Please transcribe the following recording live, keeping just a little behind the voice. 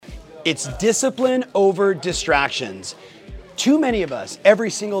It's discipline over distractions. Too many of us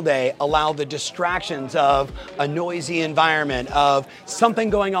every single day allow the distractions of a noisy environment, of something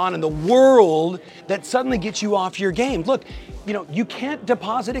going on in the world that suddenly gets you off your game. Look, you can't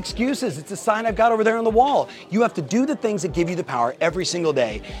deposit excuses. It's a sign I've got over there on the wall. You have to do the things that give you the power every single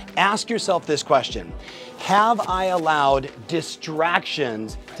day. Ask yourself this question: have I allowed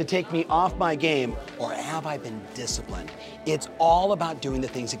distractions to take me off my game, or have I been disciplined? It's all about doing the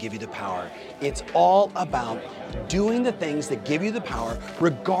things that give you the power. It's all about doing the things that give you the power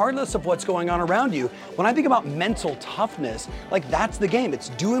regardless of what's going on around you. When I think about mental toughness, that's the game. It's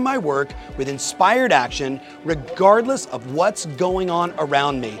doing my work with inspired action regardless of what's going on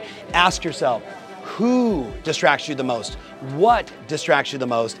around me. Ask yourself, who distracts you the most? What distracts you the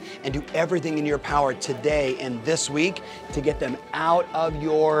most? And do everything in your power today and this week to get them out of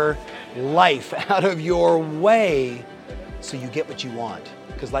your life, out of your way, so you get what you want.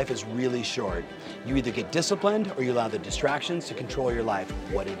 Because life is really short. You either get disciplined or you allow the distractions to control your life.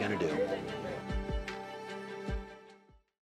 What are you gonna do?